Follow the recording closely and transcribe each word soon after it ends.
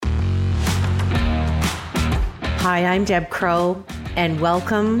Hi, I'm Deb Crow, and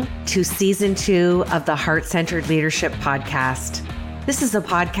welcome to Season 2 of the Heart-Centered Leadership Podcast. This is a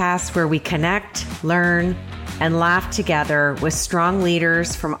podcast where we connect, learn, and laugh together with strong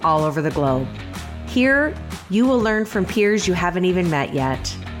leaders from all over the globe. Here, you will learn from peers you haven't even met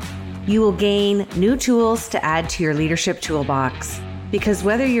yet. You will gain new tools to add to your leadership toolbox, because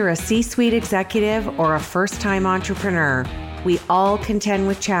whether you're a C-suite executive or a first-time entrepreneur, we all contend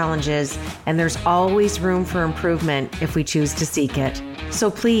with challenges, and there's always room for improvement if we choose to seek it. So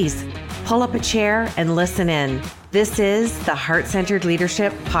please, pull up a chair and listen in. This is the Heart-Centered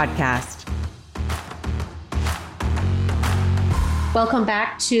Leadership Podcast. Welcome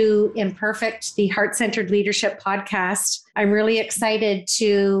back to Imperfect, the Heart-Centered Leadership Podcast. I'm really excited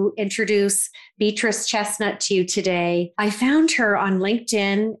to introduce Beatrice Chestnut to you today. I found her on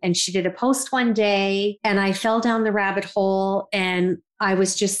LinkedIn and she did a post one day and I fell down the rabbit hole and I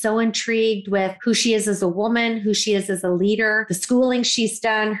was just so intrigued with who she is as a woman, who she is as a leader, the schooling she's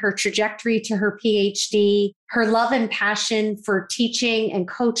done, her trajectory to her PhD, her love and passion for teaching and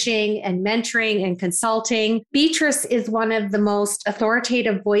coaching and mentoring and consulting. Beatrice is one of the most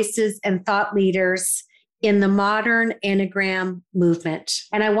authoritative voices and thought leaders in the modern Enneagram movement.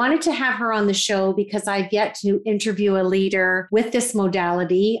 And I wanted to have her on the show because I've yet to interview a leader with this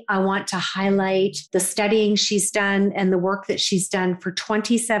modality. I want to highlight the studying she's done and the work that she's done for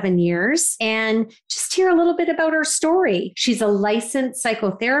 27 years and just hear a little bit about her story. She's a licensed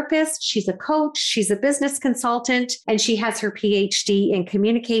psychotherapist. She's a coach. She's a business consultant, and she has her PhD in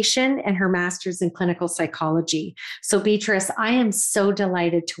communication and her master's in clinical psychology. So Beatrice, I am so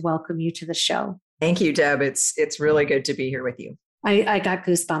delighted to welcome you to the show. Thank you, Deb. It's really good to be here with you. I got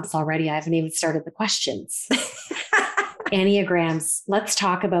goosebumps already. I haven't even started the questions. Enneagrams. Let's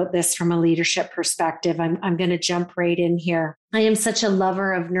talk about this from a leadership perspective. I'm going to jump right in here. I am such a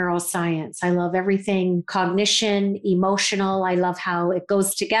lover of neuroscience. I love everything cognition, emotional. I love how it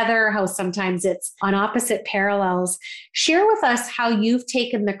goes together, how sometimes it's on opposite parallels. Share with us how you've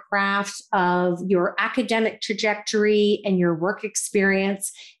taken the craft of your academic trajectory and your work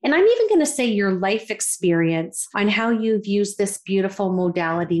experience, and I'm even going to say your life experience, on how you've used this beautiful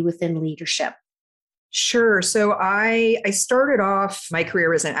modality within leadership. Sure. So I started off my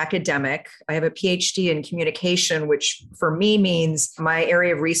career as an academic. I have a PhD in communication, which for me means my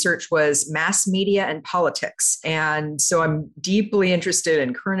area of research was mass media and politics. And so I'm deeply interested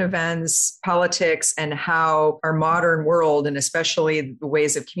in current events, politics, and how our modern world, and especially the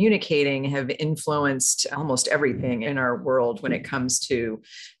ways of communicating, have influenced almost everything in our world when it comes to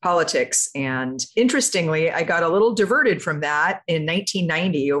politics. And interestingly, I got a little diverted from that in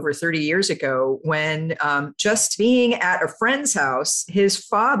 1990, over 30 years ago, when just being at a friend's house, his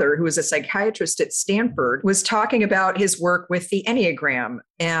father, who was a psychiatrist at Stanford, was talking about his work with the Enneagram.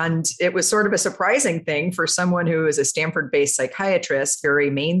 And it was sort of a surprising thing for someone who is a Stanford-based psychiatrist,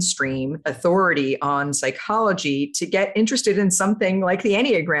 very mainstream authority on psychology, to get interested in something like the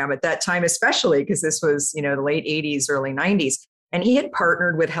Enneagram at that time, especially because this was, the late 80s, early 90s. And he had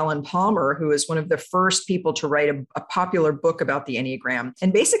partnered with Helen Palmer, who was one of the first people to write a popular book about the Enneagram.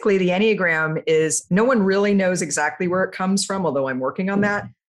 And basically, the Enneagram is, no one really knows exactly where it comes from, although I'm working on that.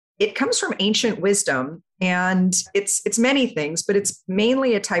 It comes from ancient wisdom, and it's many things, but it's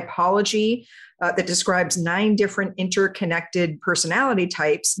mainly a typology that describes 9 different interconnected personality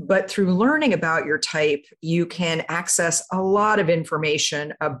types. But through learning about your type, you can access a lot of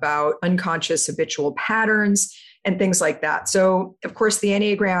information about unconscious habitual patterns and things like that. So, of course, the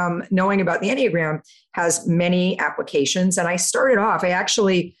Enneagram, knowing about the Enneagram has many applications. And I started off, I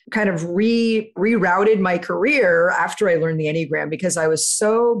actually kind of rerouted my career after I learned the Enneagram because I was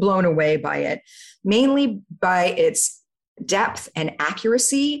so blown away by it, mainly by its depth and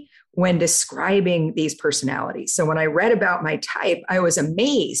accuracy when describing these personalities. So when I read about my type, I was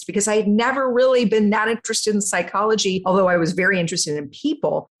amazed because I had never really been that interested in psychology, although I was very interested in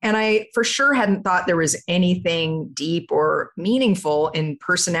people. And I for sure hadn't thought there was anything deep or meaningful in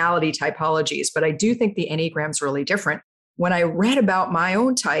personality typologies. But I do think the Enneagram's really different. When I read about my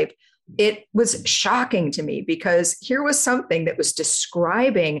own type, it was shocking to me because here was something that was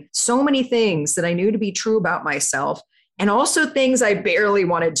describing so many things that I knew to be true about myself, and also things I barely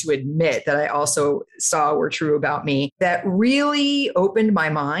wanted to admit that I also saw were true about me, that really opened my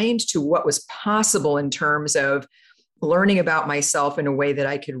mind to what was possible in terms of learning about myself in a way that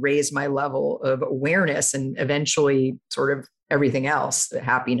I could raise my level of awareness and eventually sort of everything else, the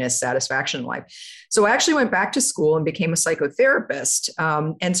happiness, satisfaction in life. So I actually went back to school and became a psychotherapist.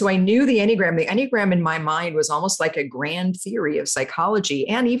 And so I knew the Enneagram. The Enneagram in my mind was almost like a grand theory of psychology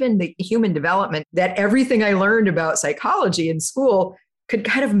and even the human development, that everything I learned about psychology in school could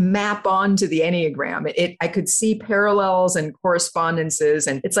kind of map onto the Enneagram. I could see parallels and correspondences,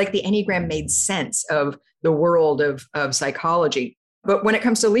 and it's like the Enneagram made sense of the world of psychology. But when it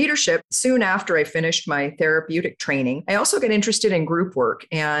comes to leadership, soon after I finished my therapeutic training, I also got interested in group work.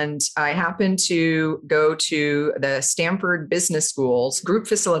 And I happened to go to the Stanford Business School's group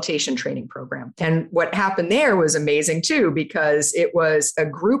facilitation training program. And what happened there was amazing too, because it was a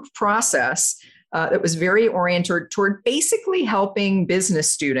group process that was very oriented toward basically helping business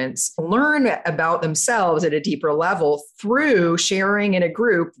students learn about themselves at a deeper level through sharing in a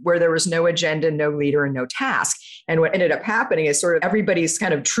group where there was no agenda, no leader, and no task. And what ended up happening is sort of everybody's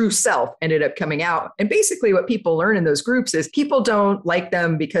kind of true self ended up coming out. And basically what people learn in those groups is people don't like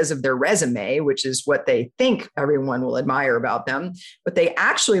them because of their resume, which is what they think everyone will admire about them. What they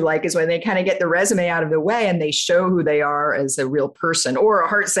actually like is when they kind of get the resume out of the way and they show who they are as a real person or a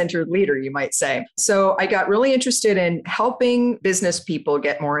heart-centered leader, you might say. So I got really interested in helping business people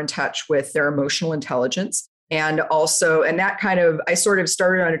get more in touch with their emotional intelligence. And that kind of, I sort of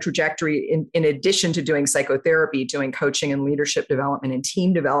started on a trajectory in addition to doing psychotherapy, doing coaching and leadership development and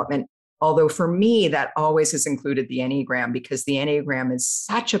team development. Although for me, that always has included the Enneagram, because the Enneagram is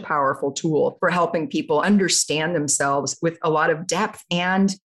such a powerful tool for helping people understand themselves with a lot of depth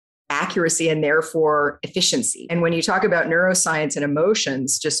and accuracy and therefore efficiency. And when you talk about neuroscience and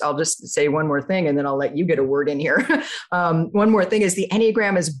emotions, I'll just say one more thing and then I'll let you get a word in here. One more thing is the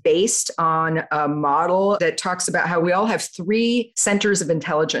Enneagram is based on a model that talks about how we all have 3 centers of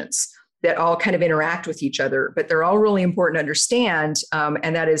intelligence that all kind of interact with each other, but they're all really important to understand.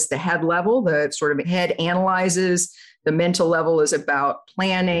 And that is the head level, the sort of head analyzes. The mental level is about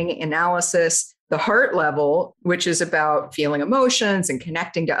planning, analysis. The heart level, which is about feeling emotions and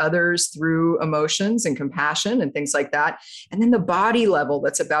connecting to others through emotions and compassion and things like that. And then the body level,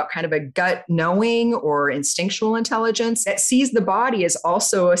 that's about kind of a gut knowing or instinctual intelligence that sees the body as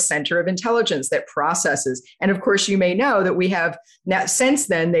also a center of intelligence that processes. And of course, you may know that we have now, since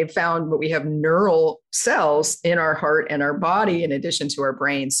then, they've found that we have neural cells in our heart and our body in addition to our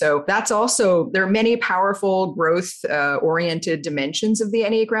brain. So that's also, there are many powerful growth oriented dimensions of the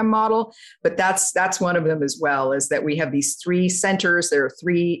Enneagram model, but that's one of them as well, is that we have these 3 centers. There are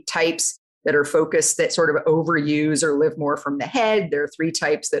 3 types that are focused, that sort of overuse or live more from the head. There are 3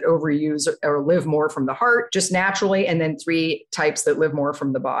 types that overuse or live more from the heart, just naturally, and then 3 types that live more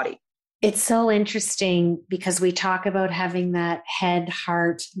from the body. It's so interesting because we talk about having that head,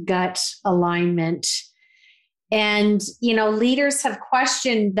 heart, gut alignment. And, leaders have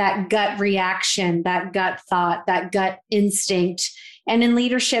questioned that gut reaction, that gut thought, that gut instinct. And in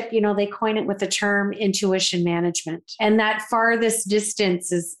leadership, they coin it with the term intuition management. And that farthest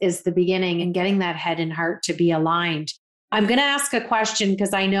distance is the beginning, and getting that head and heart to be aligned. I'm going to ask a question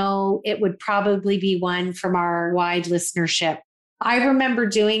because I know it would probably be one from our wide listenership. I remember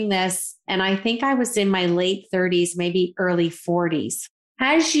doing this, and I think I was in my late 30s, maybe early 40s.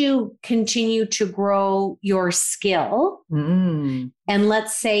 As you continue to grow your skill, and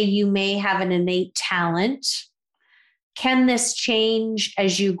let's say you may have an innate talent, can this change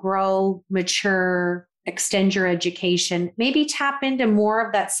as you grow, mature, extend your education, maybe tap into more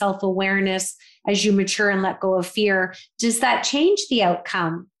of that self-awareness as you mature and let go of fear? Does that change the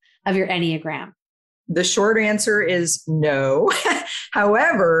outcome of your Enneagram? The short answer is no.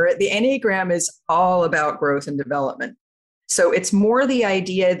 However, the Enneagram is all about growth and development. So it's more the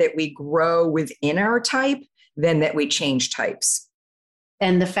idea that we grow within our type than that we change types.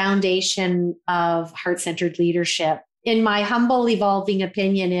 And the foundation of heart-centered leadership, in my humble, evolving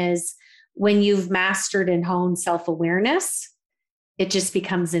opinion, is when you've mastered and honed self-awareness, it just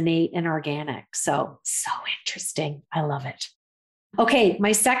becomes innate and organic. So interesting. I love it. Okay,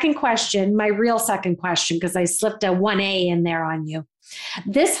 my second question, my real second question, because I slipped a 1A in there on you.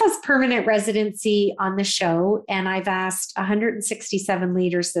 This has permanent residency on the show, and I've asked 167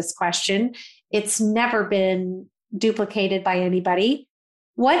 leaders this question. It's never been duplicated by anybody.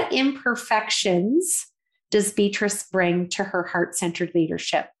 What imperfections does Beatrice bring to her heart-centered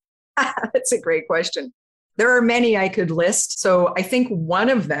leadership? That's a great question. There are many I could list. So I think one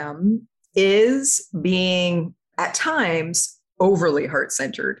of them is being, at times, overly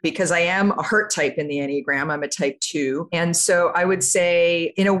heart-centered, because I am a heart type in the Enneagram. I'm a type 2. And so I would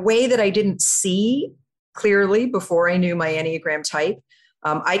say, in a way that I didn't see clearly before I knew my Enneagram type,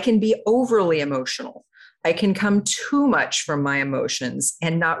 I can be overly emotional. I can come too much from my emotions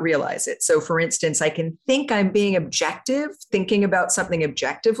and not realize it. So for instance, I can think I'm being objective, thinking about something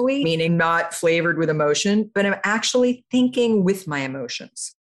objectively, meaning not flavored with emotion, but I'm actually thinking with my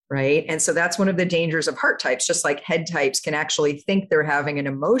emotions. right? And so that's one of the dangers of heart types, just like head types can actually think they're having an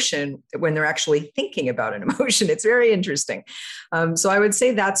emotion when they're actually thinking about an emotion. It's very interesting. So I would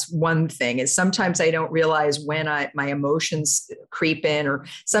say that's one thing is sometimes I don't realize when my emotions creep in, or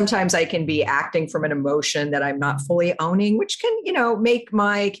sometimes I can be acting from an emotion that I'm not fully owning, which can, make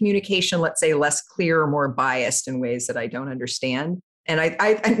my communication, let's say, less clear or more biased in ways that I don't understand. And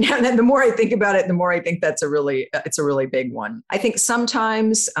and the more I think about it, the more I think it's a really big one. I think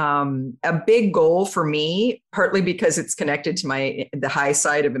sometimes a big goal for me, partly because it's connected to the high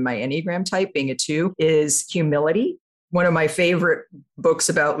side of my Enneagram type being a 2, is humility. One of my favorite books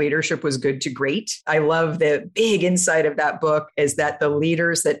about leadership was Good to Great. I love the big insight of that book is that the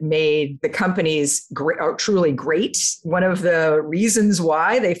leaders that made the companies are truly great. One of the reasons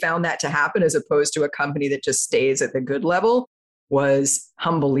why they found that to happen, as opposed to a company that just stays at the good level, was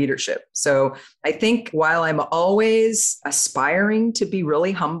humble leadership. So I think while I'm always aspiring to be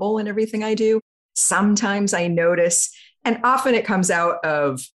really humble in everything I do, sometimes I notice, and often it comes out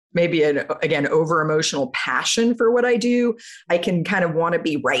of maybe again, over emotional passion for what I do. I can kind of want to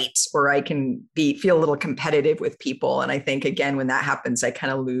be right, or I can feel a little competitive with people. And I think, again, when that happens, I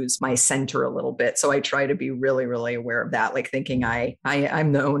kind of lose my center a little bit. So I try to be really, really aware of that, like thinking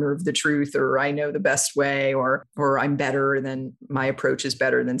I'm the owner of the truth, or I know the best way, or I'm better than my approach is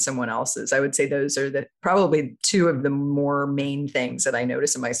better than someone else's. I would say those are probably 2 of the more main things that I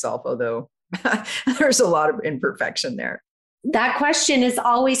notice in myself, although there's a lot of imperfection there. That question is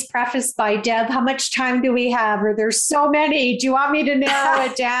always prefaced by, Deb, how much time do we have? Or there's so many. Do you want me to narrow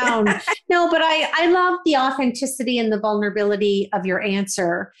it down? No, but I love the authenticity and the vulnerability of your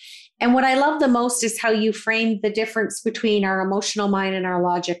answer. And what I love the most is how you framed the difference between our emotional mind and our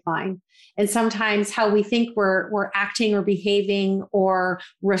logic mind. And sometimes how we think we're acting or behaving or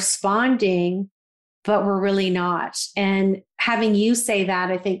responding, but we're really not. And having you say that,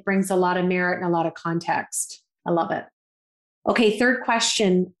 I think, brings a lot of merit and a lot of context. I love it. Okay, third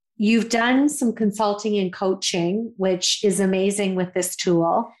question. You've done some consulting and coaching, which is amazing with this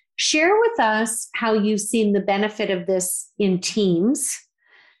tool. Share with us how you've seen the benefit of this in teams,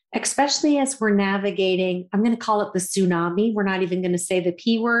 especially as we're navigating, I'm going to call it the tsunami. We're not even going to say the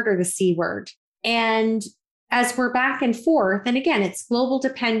P word or the C word. And as we're back and forth, and again, it's global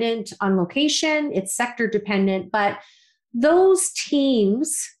dependent on location, it's sector dependent, but those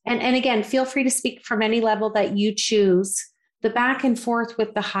teams, and again, feel free to speak from any level that you choose, the back and forth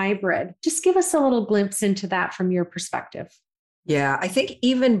with the hybrid. Just give us a little glimpse into that from your perspective. Yeah, I think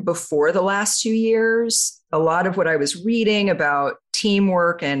even before the last 2 years, a lot of what I was reading about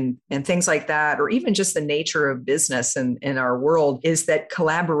teamwork and things like that, or even just the nature of business in our world, is that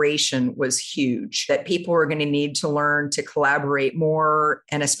collaboration was huge, that people were going to need to learn to collaborate more,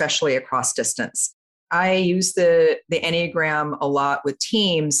 and especially across distance. I use the Enneagram a lot with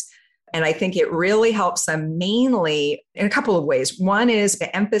teams, and I think it really helps them mainly in a couple of ways. One is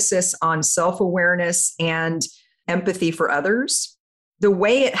the emphasis on self-awareness and empathy for others. The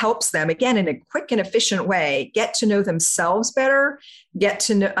way it helps them, again, in a quick and efficient way, get to know themselves better, get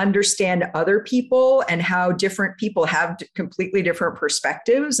to understand other people and how different people have completely different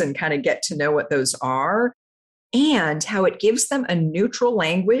perspectives, and kind of get to know what those are, and how it gives them a neutral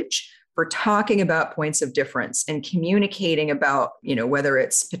language for talking about points of difference and communicating about, whether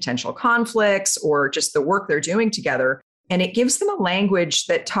it's potential conflicts or just the work they're doing together. And it gives them a language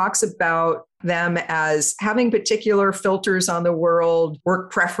that talks about them as having particular filters on the world,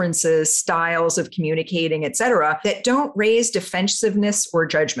 work preferences, styles of communicating, et cetera, that don't raise defensiveness or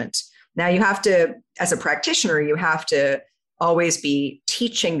judgment. Now, you have to, as a practitioner, you have to always be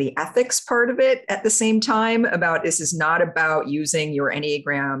teaching the ethics part of it at the same time. About this is not about using your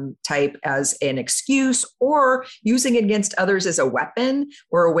Enneagram type as an excuse or using it against others as a weapon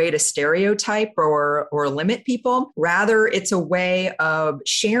or a way to stereotype or limit people. Rather, it's a way of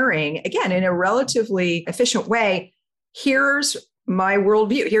sharing, again, in a relatively efficient way. Here's my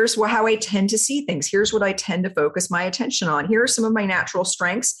worldview. Here's how I tend to see things. Here's what I tend to focus my attention on. Here are some of my natural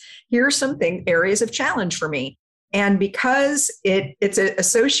strengths. Here are some areas of challenge for me. And because it's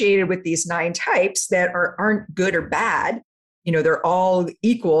associated with these 9 types that aren't good or bad, they're all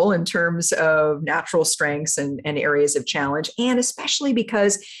equal in terms of natural strengths and areas of challenge. And especially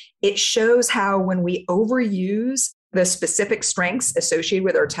because it shows how when we overuse the specific strengths associated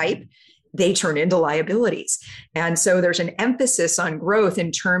with our type, they turn into liabilities. And so there's an emphasis on growth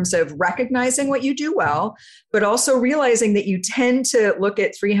in terms of recognizing what you do well, but also realizing that you tend to look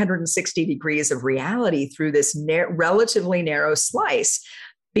at 360 degrees of reality through this relatively narrow slice,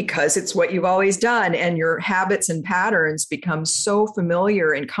 because it's what you've always done. And your habits and patterns become so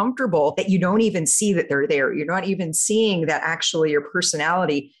familiar and comfortable that you don't even see that they're there. You're not even seeing that actually your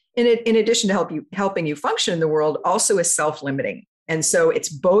personality in addition to helping you function in the world, also is self-limiting. And so it's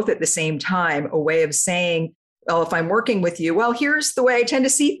both at the same time a way of saying, well, if I'm working with you, well, here's the way I tend to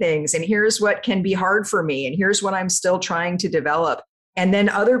see things, and here's what can be hard for me, and here's what I'm still trying to develop. And then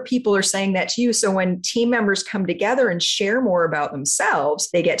other people are saying that to you. So when team members come together and share more about themselves,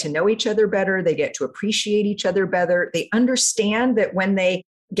 they get to know each other better. They get to appreciate each other better. They understand that when they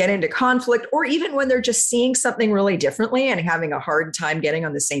get into conflict, or even when they're just seeing something really differently and having a hard time getting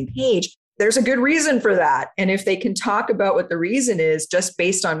on the same page, there's a good reason for that. And if they can talk about what the reason is just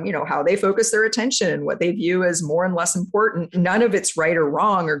based on, how they focus their attention and what they view as more and less important, none of it's right or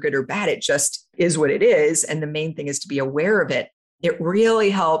wrong or good or bad. It just is what it is. And the main thing is to be aware of it. It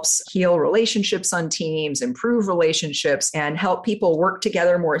really helps heal relationships on teams, improve relationships, and help people work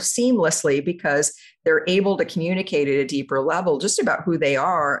together more seamlessly because they're able to communicate at a deeper level just about who they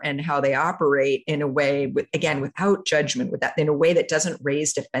are and how they operate in a way, without judgment, in a way that doesn't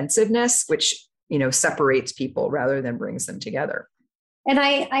raise defensiveness, which, separates people rather than brings them together. And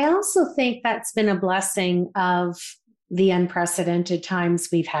I also think that's been a blessing of the unprecedented times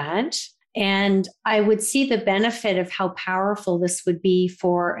we've had. And I would see the benefit of how powerful this would be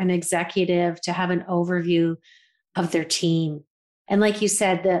for an executive to have an overview of their team. And like you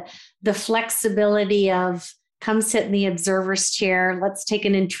said, the flexibility of come sit in the observer's chair, let's take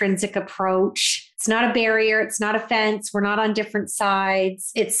an intrinsic approach. It's not a barrier, it's not a fence, we're not on different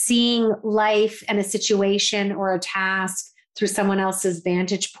sides. It's seeing life and a situation or a task through someone else's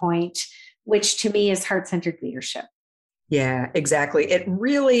vantage point, which to me is heart-centered leadership. Yeah, exactly. It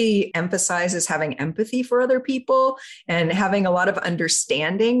really emphasizes having empathy for other people and having a lot of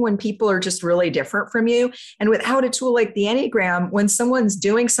understanding when people are just really different from you. And without a tool like the Enneagram, when someone's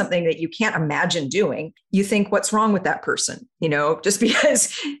doing something that you can't imagine doing, you think, what's wrong with that person? Just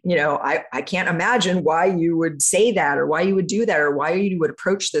because, I can't imagine why you would say that or why you would do that or why you would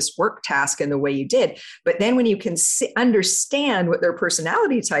approach this work task in the way you did. But then when you can understand what their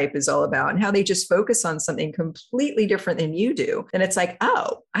personality type is all about and how they just focus on something completely different than you do, then it's like,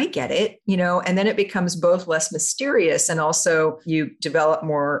 oh, I get it, and then it becomes both less mysterious and also you develop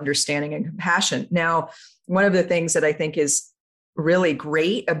more understanding and compassion. Now, one of the things that I think is really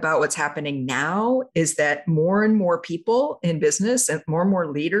great about what's happening now is that more and more people in business and more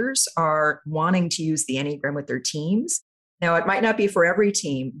leaders are wanting to use the Enneagram with their teams. Now, it might not be for every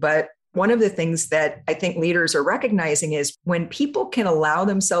team, but one of the things that I think leaders are recognizing is when people can allow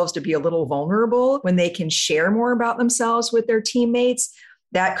themselves to be a little vulnerable, when they can share more about themselves with their teammates,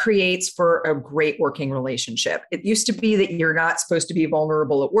 that creates for a great working relationship. It used to be that you're not supposed to be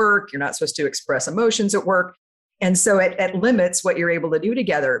vulnerable at work. You're not supposed to express emotions at work. And so it limits what you're able to do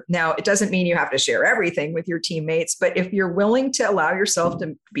together. Now, it doesn't mean you have to share everything with your teammates, but if you're willing to allow yourself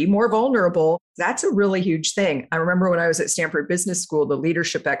to be more vulnerable, that's a really huge thing. I remember when I was at Stanford Business School, the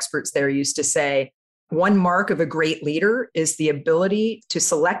leadership experts there used to say, one mark of a great leader is the ability to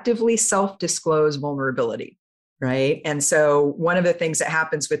selectively self-disclose vulnerability, right? And so one of the things that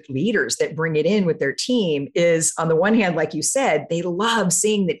happens with leaders that bring it in with their team is, on the one hand, like you said, they love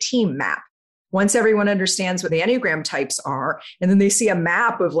seeing the team map. Once everyone understands what the Enneagram types are, and then they see a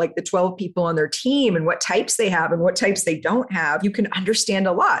map of like the 12 people on their team and what types they have and what types they don't have, you can understand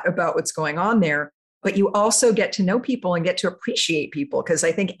a lot about what's going on there. But you also get to know people and get to appreciate people. Because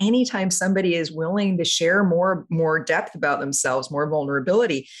I think anytime somebody is willing to share more depth about themselves, more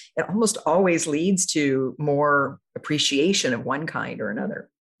vulnerability, it almost always leads to more appreciation of one kind or another.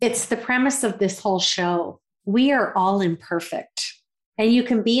 It's the premise of this whole show. We are all imperfect. And you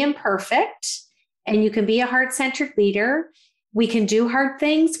can be imperfect and you can be a heart-centered leader. We can do hard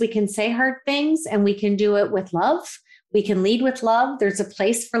things. We can say hard things and we can do it with love. We can lead with love. There's a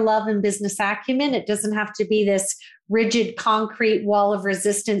place for love in business acumen. It doesn't have to be this rigid concrete wall of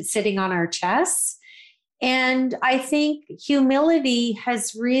resistance sitting on our chests. And I think humility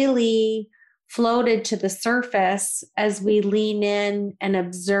has really floated to the surface as we lean in and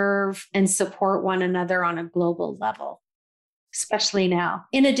observe and support one another on a global level, especially now,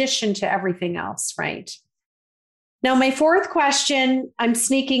 in addition to everything else, right? Now, my fourth question, I'm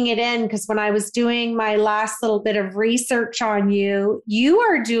sneaking it in because when I was doing my last little bit of research on you, you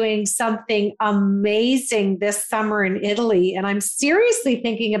are doing something amazing this summer in Italy, and I'm seriously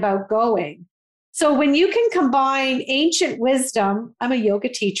thinking about going. So when you can combine ancient wisdom, I'm a yoga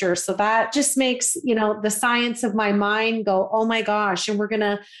teacher, so that just makes, the science of my mind go, oh my gosh, and we're going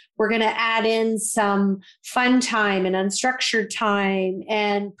to add in some fun time and unstructured time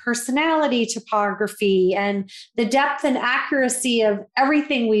and personality topography and the depth and accuracy of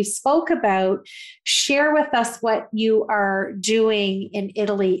everything we've spoke about. Share with us what you are doing in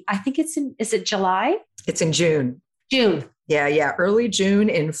Italy. I think is it July? It's in June. June. Yeah. Early June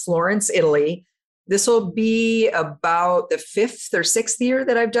in Florence, Italy. This will be about the 5th or 6th year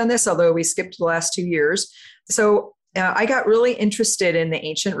that I've done this, although we skipped the last 2 years. So I got really interested in the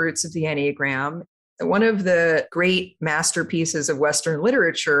ancient roots of the Enneagram. One of the great masterpieces of Western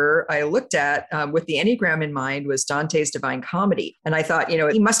literature I looked at with the Enneagram in mind was Dante's Divine Comedy. And I thought,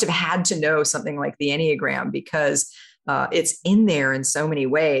 he must have had to know something like the Enneagram because it's in there in so many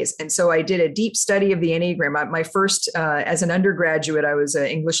ways. And so I did a deep study of the Enneagram. My first, as an undergraduate, I was an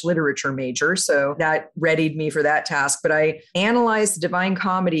English literature major. So that readied me for that task. But I analyzed the Divine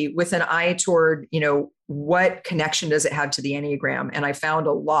Comedy with an eye toward, what connection does it have to the Enneagram? And I found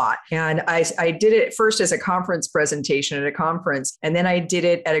a lot. And I did it first as a conference presentation at a conference. And then I did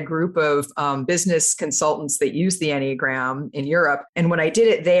it at a group of business consultants that use the Enneagram in Europe. And when I did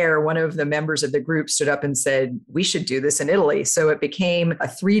it there, one of the members of the group stood up and said, we should do this in Italy. So it became a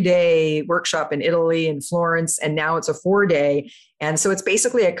 3-day workshop in Italy, in Florence, and now it's a 4-day. And so it's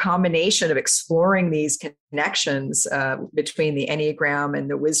basically a combination of exploring these connections between the Enneagram and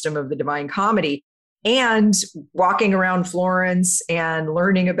the wisdom of the Divine Comedy, and walking around Florence and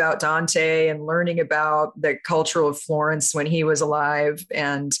learning about Dante and learning about the culture of Florence when he was alive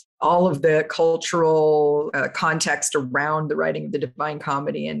and all of the cultural context around the writing of the Divine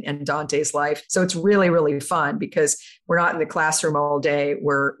Comedy and Dante's life. So it's really, really fun because we're not in the classroom all day.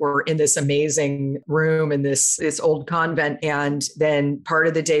 We're in this amazing room in this old convent. And then part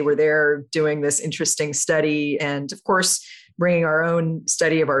of the day we're there doing this interesting study. And of course, bringing our own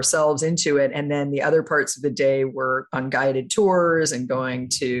study of ourselves into it. And then the other parts of the day were on guided tours and going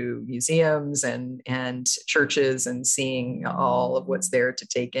to museums and churches and seeing all of what's there to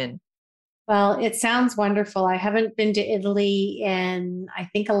take in. Well, it sounds wonderful. I haven't been to Italy in, I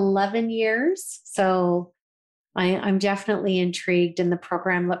think, 11 years. So I'm definitely intrigued, and the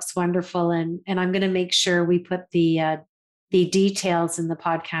program looks wonderful. And I'm going to make sure we put the details in the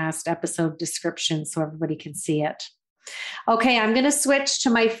podcast episode description so everybody can see it. Okay, I'm going to switch to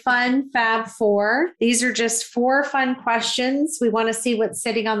my fun Fab Four. These are just 4 fun questions. We want to see what's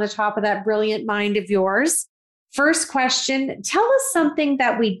sitting on the top of that brilliant mind of yours. First question, tell us something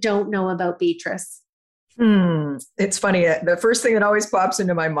that we don't know about Beatrice. It's funny. The first thing that always pops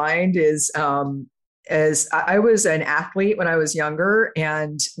into my mind is as I was an athlete when I was younger,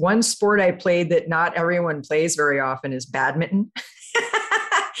 and one sport I played that not everyone plays very often is badminton.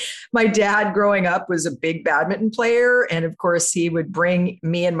 My dad growing up was a big badminton player. And of course, he would bring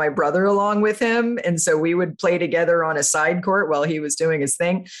me and my brother along with him. And so we would play together on a side court while he was doing his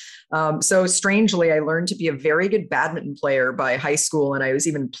thing. So strangely, I learned to be a very good badminton player by high school. And I was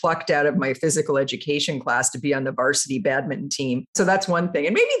even plucked out of my physical education class to be on the varsity badminton team. So that's one thing.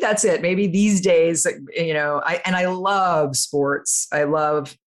 And maybe that's it. Maybe these days, I love sports. I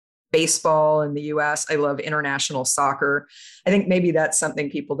love baseball in the US. I love international soccer. I think maybe that's something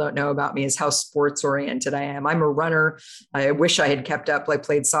people don't know about me is how sports oriented I am. I'm a runner. I wish I had kept up. I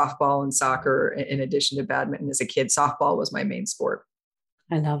played softball and soccer in addition to badminton as a kid. Softball was my main sport.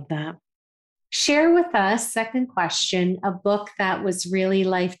 I love that. Share with us, second question, a book that was really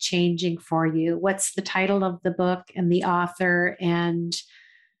life-changing for you. What's the title of the book and the author, and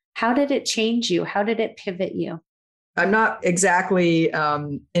how did it change you? How did it pivot you? I'm not exactly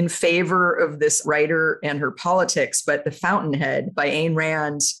in favor of this writer and her politics, but The Fountainhead by Ayn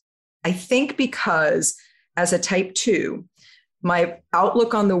Rand, I think because as a type 2, my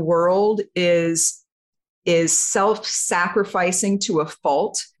outlook on the world is self-sacrificing to a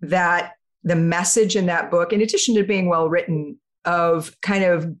fault, that the message in that book, in addition to being well written, of kind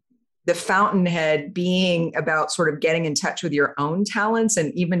of the fountainhead being about sort of getting in touch with your own talents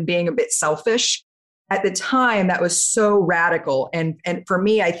and even being a bit selfish. At the time, that was so radical. And for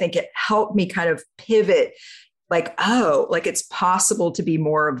me, I think it helped me kind of pivot like, it's possible to be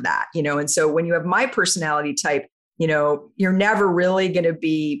more of that, And so when you have my personality type, you're never really going to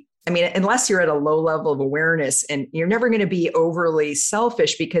be, unless you're at a low level of awareness, and you're never going to be overly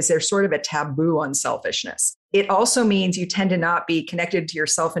selfish because there's sort of a taboo on selfishness. It also means you tend to not be connected to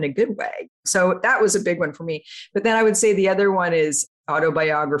yourself in a good way. So that was a big one for me. But then I would say the other one is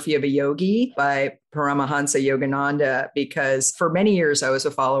Autobiography of a Yogi by Paramahansa Yogananda, because for many years I was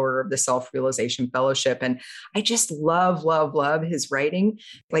a follower of the Self-Realization Fellowship. And I just love his writing.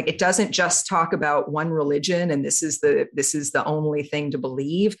 Like, it doesn't just talk about one religion and this is the only thing to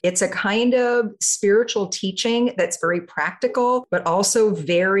believe. It's a kind of spiritual teaching that's very practical, but also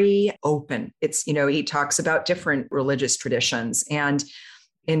very open. It's, he talks about different religious traditions. And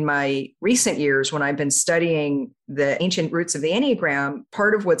in my recent years, when I've been studying the ancient roots of the Enneagram,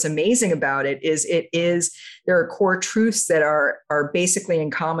 part of what's amazing about it is there are core truths that are basically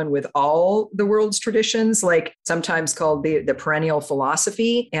in common with all the world's traditions, like sometimes called the perennial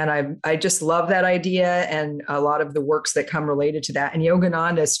philosophy. And I just love that idea and a lot of the works that come related to that. And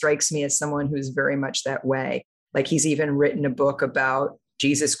Yogananda strikes me as someone who's very much that way. Like he's even written a book about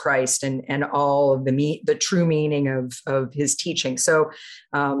Jesus Christ and all of the true meaning of his teaching. So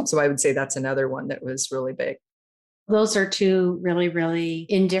I would say that's another one that was really big. Those are two really, really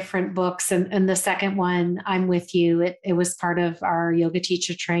indifferent books. And the second one, I'm with you. It was part of our yoga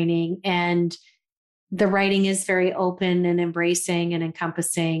teacher training. And the writing is very open and embracing and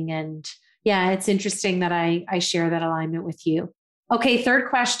encompassing. And yeah, it's interesting that I share that alignment with you. Okay, third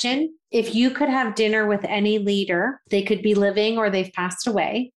question. If you could have dinner with any leader, they could be living or they've passed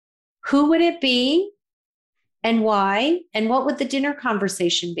away, who would it be and why? And what would the dinner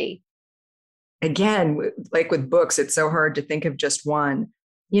conversation be? Again, like with books, it's so hard to think of just one.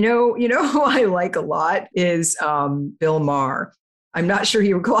 You know who I like a lot is Bill Maher. I'm not sure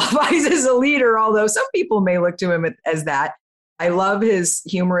he qualifies as a leader, although some people may look to him as that. I love his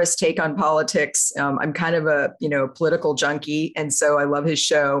humorous take on politics. I'm kind of a political junkie, and so I love his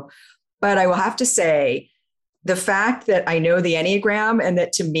show. But I will have to say, the fact that I know the Enneagram and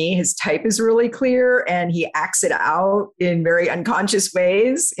that to me his type is really clear and he acts it out in very unconscious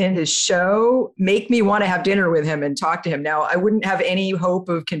ways in his show make me want to have dinner with him and talk to him. Now, I wouldn't have any hope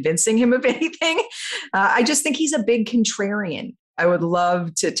of convincing him of anything. I just think he's a big contrarian. I would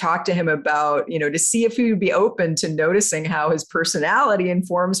love to talk to him about, to see if he would be open to noticing how his personality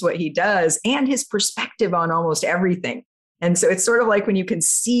informs what he does and his perspective on almost everything. And so it's sort of like when you can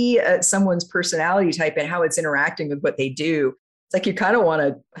see someone's personality type and how it's interacting with what they do, it's like you kind of want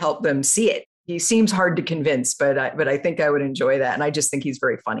to help them see it. He seems hard to convince, but I think I would enjoy that. And I just think he's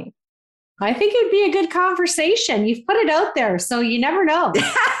very funny. I think it'd be a good conversation. You've put it out there, so you never know.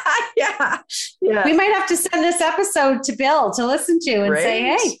 Yeah. We might have to send this episode to Bill to listen to and say,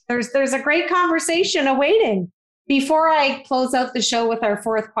 hey, there's a great conversation awaiting. Before I close out the show with our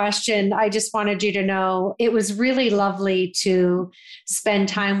fourth question, I just wanted you to know it was really lovely to spend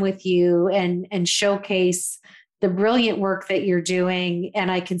time with you and showcase the brilliant work that you're doing.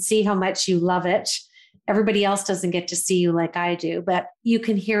 And I can see how much you love it. Everybody else doesn't get to see you like I do, but you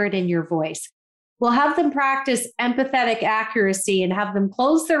can hear it in your voice. We'll have them practice empathetic accuracy and have them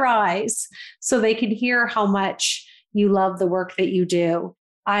close their eyes so they can hear how much you love the work that you do.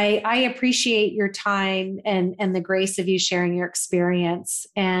 I appreciate your time and the grace of you sharing your experience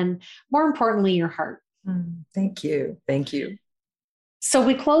and more importantly, your heart. Thank you. Thank you. So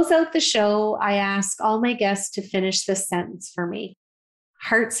we close out the show. I ask all my guests to finish this sentence for me.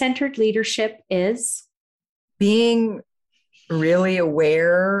 Heart-centered leadership is being really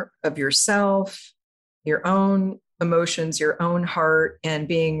aware of yourself, your own emotions, your own heart, and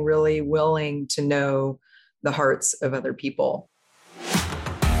being really willing to know the hearts of other people.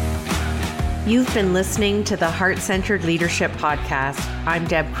 You've been listening to the Heart-Centered Leadership Podcast. I'm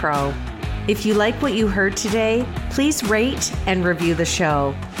Deb Crow. If you like what you heard today, please rate and review the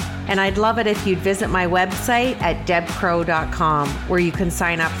show. And I'd love it if you'd visit my website at debcrow.com, where you can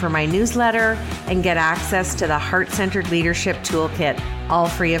sign up for my newsletter and get access to the Heart-Centered Leadership Toolkit, all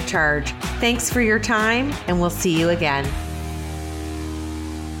free of charge. Thanks for your time, and we'll see you again.